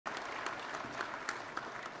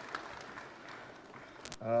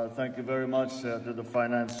Thank you very much to the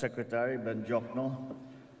Finance Secretary, Ben Jokno.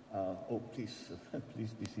 Please,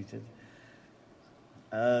 please be seated.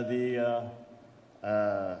 The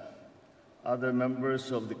other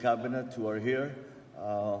members of the Cabinet who are here,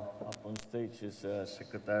 up on stage is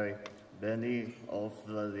Secretary Benny of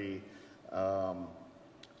the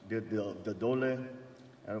Dole,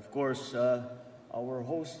 and of course our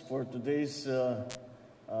host for today's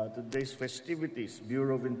festivities,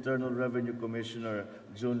 Bureau of Internal Revenue Commissioner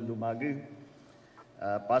June Lumagi,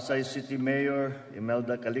 Pasay City Mayor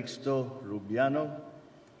Imelda Calixto Rubiano,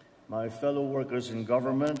 my fellow workers in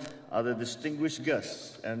government, other distinguished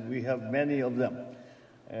guests, and we have many of them.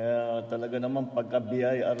 Talaga naman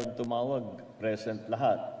pagka-BI aron tumawag, present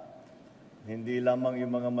lahat. Hindi lamang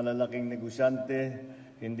yung mga malalaking negosyante,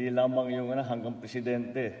 hindi lamang yung hanggang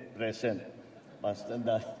presidente, present. Basta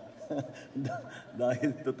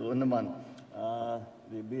dahil totoo naman,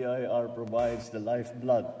 the BIR provides the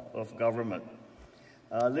lifeblood of government.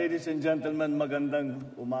 Ladies and gentlemen, magandang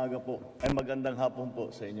umaga po, ay magandang hapon po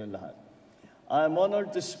sa inyong lahat. I am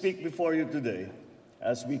honored to speak before you today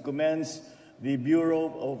as we commence the Bureau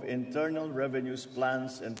of Internal Revenue's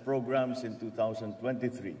plans and programs in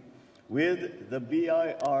 2023 with the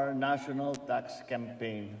BIR National Tax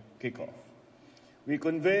Campaign kickoff. We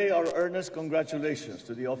convey our earnest congratulations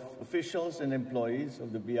to the officials and employees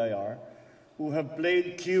of the BIR who have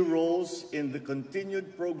played key roles in the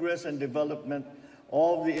continued progress and development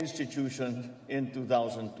of the institution in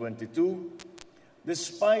 2022,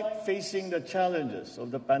 despite facing the challenges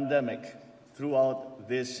of the pandemic throughout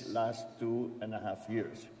this last 2.5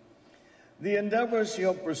 years. The endeavors you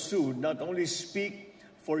have pursued not only speak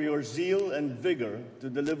for your zeal and vigor to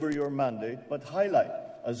deliver your mandate, but highlight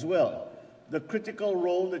as well the critical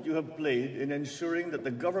role that you have played in ensuring that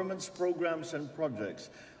the government's programs and projects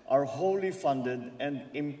are wholly funded and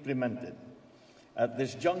implemented. At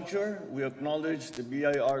this juncture, we acknowledge the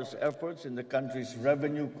BIR's efforts in the country's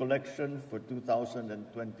revenue collection for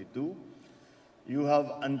 2022. You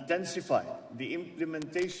have intensified the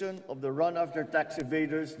implementation of the run after tax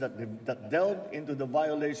evaders that delve into the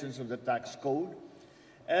violations of the tax code,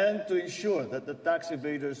 and to ensure that the tax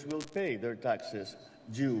evaders will pay their taxes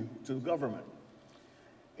due to government.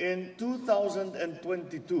 In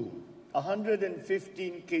 2022,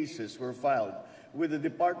 115 cases were filed with the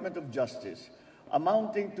Department of Justice,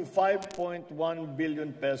 amounting to 5.1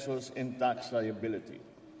 billion pesos in tax liability,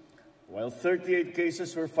 while 38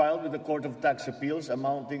 cases were filed with the Court of Tax Appeals,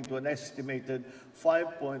 amounting to an estimated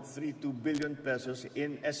 5.32 billion pesos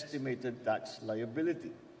in estimated tax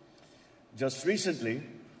liability. Just recently,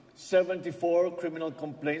 74 criminal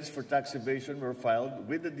complaints for tax evasion were filed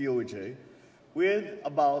with the DOJ, with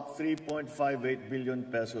about 3.58 billion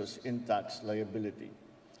pesos in tax liability.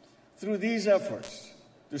 Through these efforts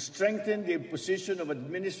to strengthen the imposition of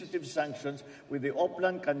administrative sanctions with the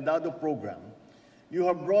Oplan Candado program, you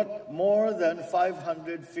have brought more than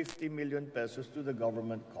 550 million pesos to the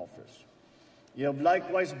government coffers. You have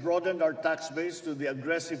likewise broadened our tax base through the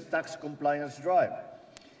aggressive tax compliance drive,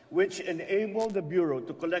 which enabled the Bureau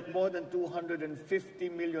to collect more than 250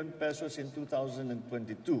 million pesos in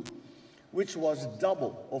 2022, which was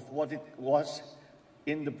double of what it was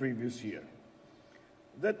in the previous year.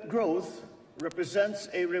 That growth represents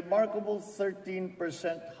a remarkable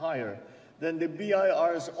 13% higher than the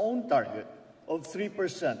BIR's own target of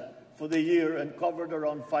 3% for the year and covered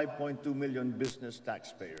around 5.2 million business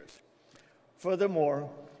taxpayers. Furthermore,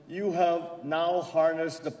 you have now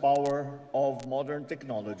harnessed the power of modern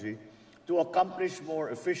technology to accomplish more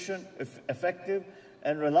efficient, effective,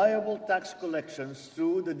 and reliable tax collections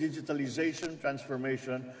through the Digitalization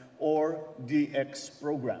Transformation, or DX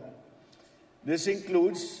program. This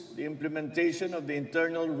includes the implementation of the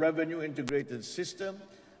Internal Revenue Integrated System,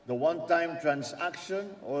 the One-Time Transaction,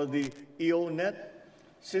 or the EONet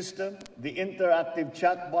system, the interactive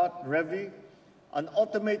chatbot Revi, an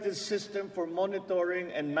automated system for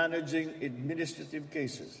monitoring and managing administrative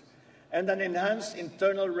cases, and an enhanced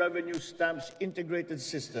Internal Revenue Stamps integrated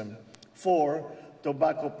system for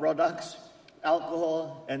tobacco products,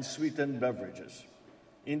 alcohol, and sweetened beverages.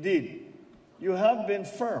 Indeed, you have been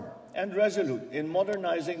firm and resolute in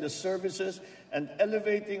modernizing the services and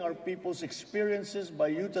elevating our people's experiences by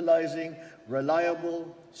utilizing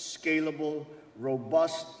reliable, scalable,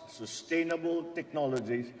 robust, sustainable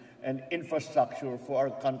technologies and infrastructure for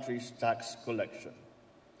our country's tax collection.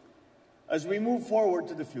 As we move forward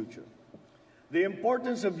to the future, the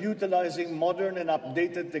importance of utilizing modern and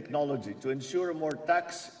updated technology to ensure a more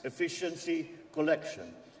tax efficiency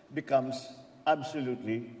collection becomes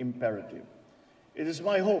absolutely imperative. It is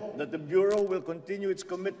my hope that the Bureau will continue its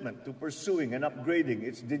commitment to pursuing and upgrading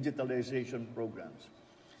its digitalization programs.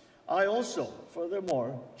 I also,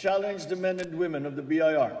 furthermore, challenge the men and women of the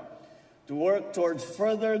BIR to work towards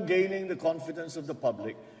further gaining the confidence of the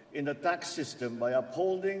public in the tax system by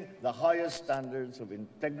upholding the highest standards of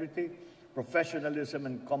integrity, professionalism,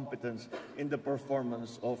 and competence in the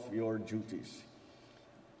performance of your duties.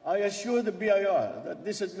 I assure the BIR that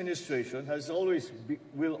this administration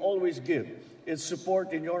will always give its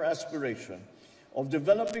support in your aspiration of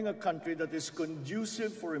developing a country that is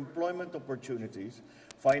conducive for employment opportunities,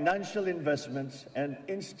 financial investments, and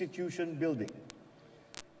institution building.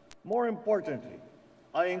 More importantly,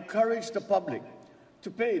 I encourage the public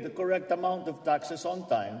to pay the correct amount of taxes on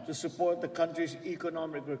time to support the country's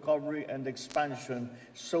economic recovery and expansion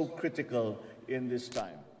so critical in this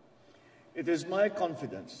time. It is my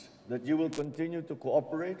confidence that you will continue to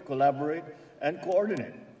cooperate, collaborate, and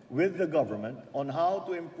coordinate with the government on how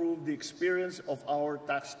to improve the experience of our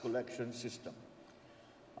tax collection system.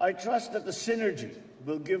 I trust that the synergy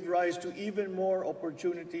will give rise to even more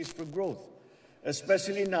opportunities for growth,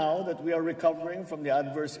 especially now that we are recovering from the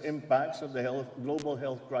adverse impacts of the global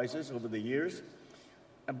health crisis over the years.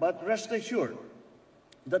 But rest assured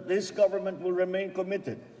that this government will remain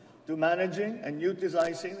committed to managing and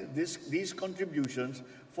utilizing these contributions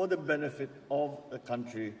for the benefit of the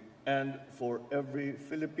country and for every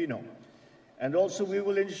Filipino. And also we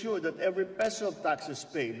will ensure that every peso of taxes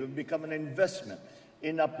paid will become an investment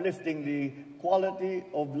in uplifting the quality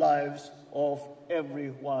of lives of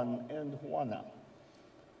everyone and Juana.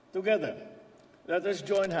 Together, let us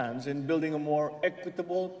join hands in building a more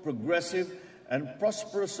equitable, progressive, and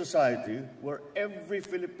prosperous society where every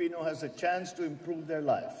Filipino has a chance to improve their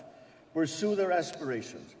life, pursue their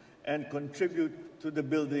aspirations, and contribute to the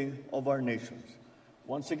building of our nations.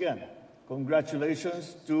 Once again,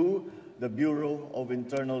 congratulations to the Bureau of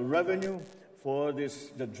Internal Revenue for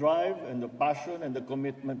the drive and the passion and the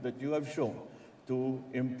commitment that you have shown to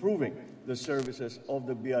improving the services of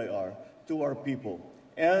the BIR to our people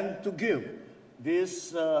and to give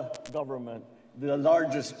this government the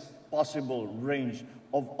largest possible range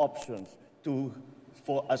of options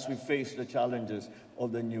as we face the challenges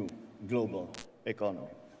of the new global economy.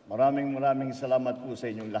 Maraming salamat po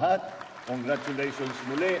sa inyong lahat. Congratulations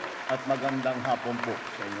muli at magandang hapon po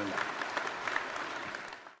sa inyong lahat.